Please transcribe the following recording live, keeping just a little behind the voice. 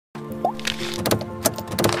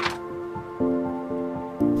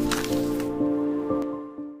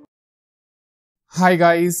Hi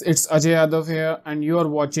guys, it's Ajay Yadav here and you are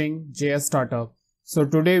watching JS Startup. So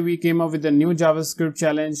today we came up with a new JavaScript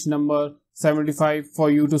challenge number 75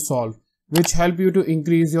 for you to solve, which help you to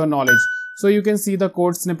increase your knowledge. So you can see the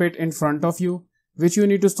code snippet in front of you, which you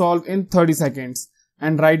need to solve in 30 seconds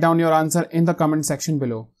and write down your answer in the comment section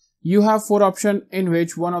below. You have 4 options in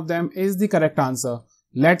which one of them is the correct answer.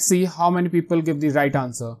 Let's see how many people give the right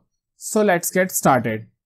answer. So let's get started.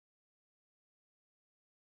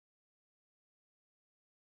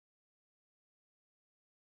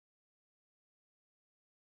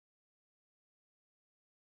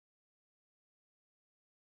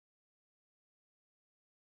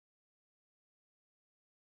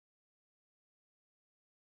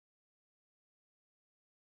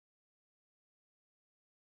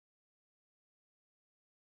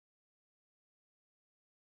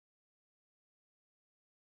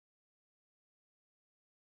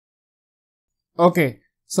 Okay,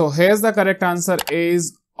 so here's the correct answer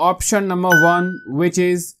is option number 1, which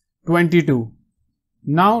is 22.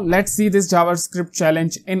 Now let's see this JavaScript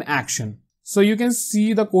challenge in action. So you can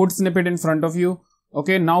see the code snippet in front of you.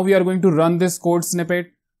 Okay, now we are going to run this code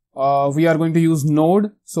snippet. We are going to use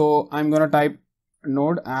Node. So I'm going to type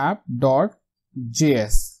node app.js.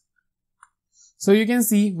 So you can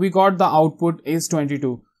see we got the output is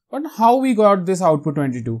 22. But how we got this output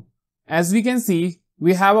 22? As we can see,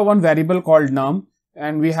 we have a one variable called num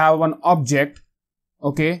and we have one object.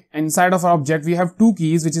 Okay, inside of our object we have two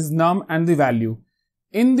keys, which is num and the value.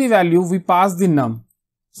 In the value we pass the num,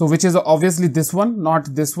 so which is obviously this one,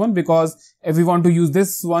 not this one, because if we want to use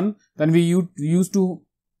this one, then we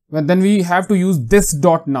have to use this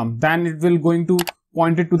dot num, then it will going to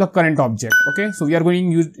point it to the current object. Okay, so we are going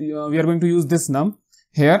to use this num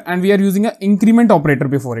here, and we are using an increment operator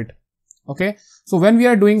before it. Okay, so when we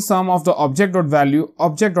are doing sum of the object.value,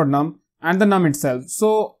 object.num and the num itself,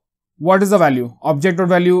 so what is the value?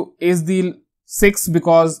 Object.value is the 6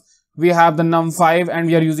 because we have the num 5 and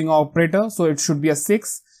we are using an operator, so it should be a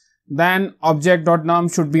 6. Then object.num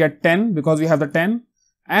should be a 10 because we have the 10,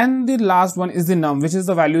 and the last one is the num, which is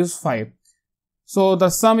the value is 5. So the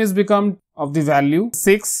sum is become of the value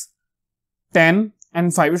 6, 10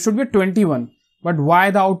 and 5. It should be 21. But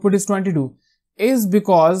why the output is 22? Is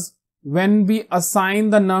because when we assign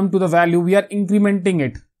the num to the value, we are incrementing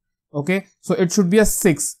it. Okay, so it should be a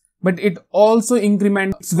 6, but it also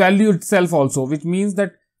increments value itself also, which means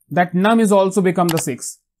that num is also become the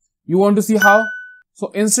 6. You want to see how? So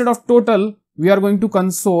instead of total, we are going to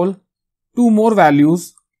console two more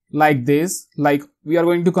values like this, like we are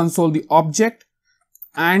going to console the object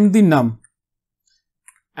and the num,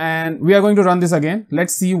 and we are going to run this again.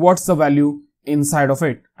 Let's see what's the value inside of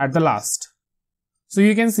it at the last. So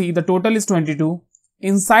you can see the total is 22.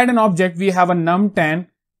 Inside an object, we have a num 10,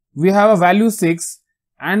 we have a value 6,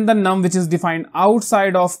 and the num which is defined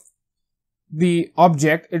outside of the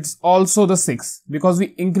object, it's also the 6 because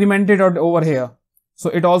we incremented it over here. So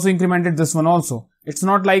it also incremented this one also. It's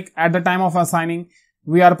not like at the time of assigning,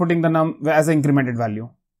 we are putting the num as an incremented value.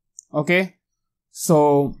 Okay.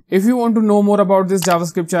 So if you want to know more about this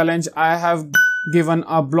JavaScript challenge, I have given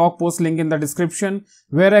a blog post link in the description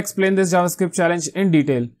where I explain this JavaScript challenge in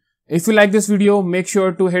detail. If you like this video, make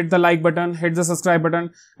sure to hit the like button, hit the subscribe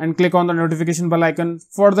button and click on the notification bell icon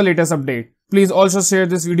for the latest update. Please also share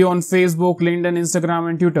this video on Facebook, LinkedIn, Instagram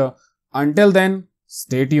and Twitter. Until then,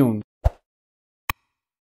 stay tuned.